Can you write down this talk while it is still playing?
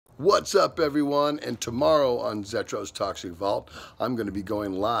What's up, everyone? And tomorrow on Zetro's Toxic Vault, I'm going to be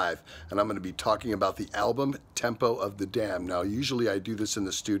going live and I'm going to be talking about the album Tempo of the Damned. Now, usually I do this in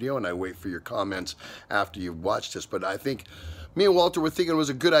the studio and I wait for your comments after you've watched this, but I think me and Walter were thinking it was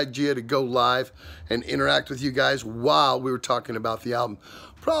a good idea to go live and interact with you guys while we were talking about the album.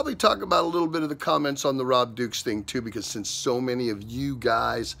 Probably talk about a little bit of the comments on the Rob Dukes thing too, because since so many of you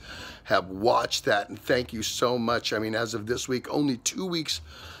guys have watched that, and thank you so much. I mean, as of this week, only 2 weeks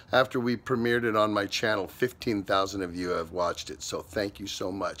after we premiered it on my channel, 15,000 of you have watched it, so thank you so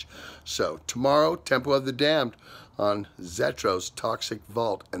much. So tomorrow, Tempo of the Damned on Zetro's Toxic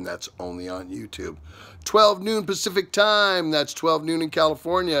Vault, and that's only on YouTube. 12 noon Pacific time, that's 12 noon in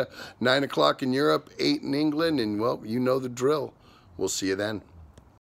California, 9 o'clock in Europe, 8 in England, and well, you know the drill. We'll see you then.